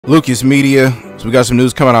Lucas Media. So we got some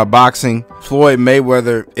news coming out of boxing. Floyd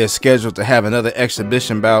Mayweather is scheduled to have another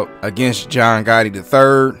exhibition bout against John Gotti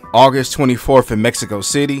III, August 24th in Mexico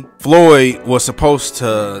City. Floyd was supposed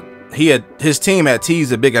to, his team had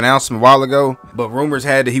teased a big announcement a while ago, but rumors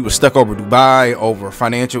had that he was stuck over Dubai over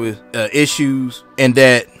financial issues, and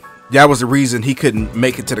that was the reason he couldn't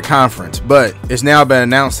make it to the conference. But it's now been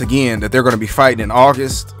announced again that they're going to be fighting in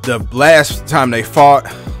August. The last time they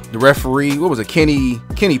fought, the referee, what was it, Kenny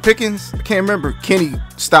Pickens? I can't remember. Kenny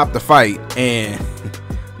stopped the fight, and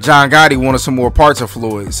John Gotti wanted some more parts of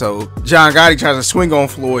Floyd. So John Gotti tries to swing on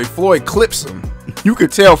Floyd. Floyd clips him. You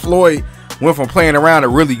could tell Floyd went from playing around to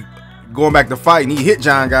really going back to fight, and he hit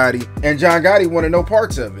John Gotti, and John Gotti wanted no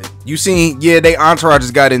parts of it. You see, yeah, they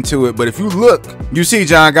entourages got into it, but if you look, you see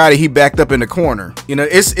John Gotti, he backed up in the corner. You know,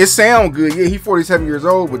 it sound good. Yeah, he's 47 years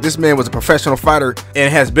old, but this man was a professional fighter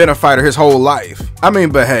and has been a fighter his whole life. I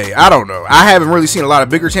mean, but hey, I don't know. I haven't really seen a lot of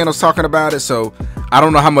bigger channels talking about it, so I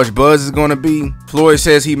don't know how much buzz is going to be. Floyd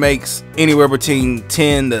says he makes anywhere between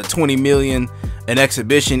 10 to 20 million an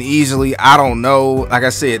exhibition easily. I don't know. Like I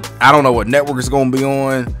said, I don't know what network it's going to be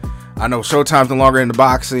on. I know Showtime's no longer into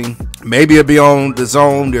boxing. Maybe it'll be on the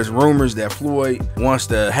Zone. There's rumors that Floyd wants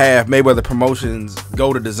to have Mayweather Promotions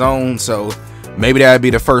go to the Zone, so maybe that'd be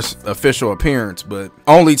the first official appearance, but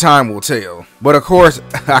only time will tell. But of course,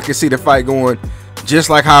 I can see the fight going just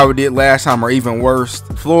like how it did last time, or even worse.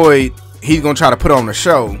 Floyd, he's gonna try to put on the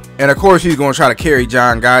show, and of course he's gonna try to carry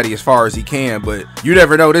John Gotti as far as he can, but you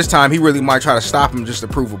never know. This time he really might try to stop him just to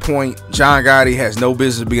prove a point. John Gotti has no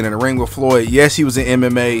business being in the ring with Floyd. Yes, he was in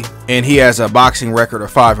MMA and he has a boxing record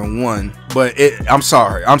of 5-1, but I'm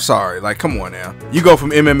sorry, like, come on now. You go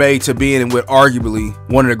from MMA to being with arguably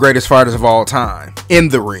one of the greatest fighters of all time in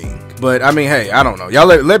the ring. But I mean, hey, I don't know. Y'all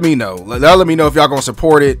let me know. Y'all let me know if y'all gonna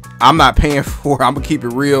support it. I'm not paying for it. I'm gonna keep it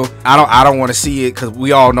real. I don't want to see it, because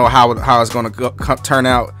we all know how it's gonna turn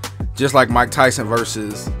out. Just like Mike Tyson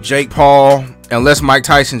versus Jake Paul. Unless Mike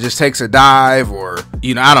Tyson just takes a dive, or,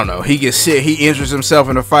 you know, I don't know, he gets sick, he injures himself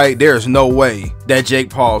in the fight, there's no way that Jake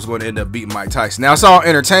Paul is going to end up beating Mike Tyson. Now, it's all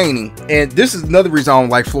entertaining, and this is another reason I don't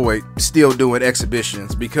like Floyd still doing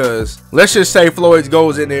exhibitions, because let's just say Floyd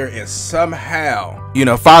goes in there and somehow, you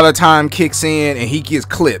know, Father Time kicks in and he gets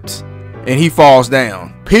clipped and he falls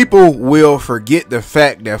down. People will forget the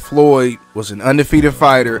fact that Floyd was an undefeated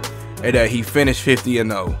fighter and that he finished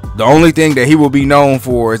 50-0. The only thing that he will be known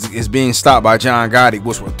for is being stopped by John Gotti,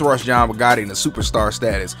 which will thrust John Gotti into superstar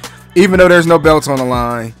status. Even though there's no belts on the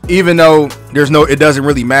line, even though it doesn't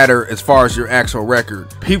really matter as far as your actual record,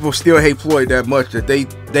 people still hate Floyd that much that they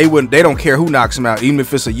don't care who knocks him out, even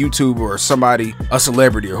if it's a YouTuber or somebody, a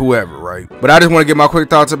celebrity or whoever, right? But I just want to get my quick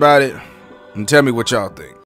thoughts about it and tell me what y'all think.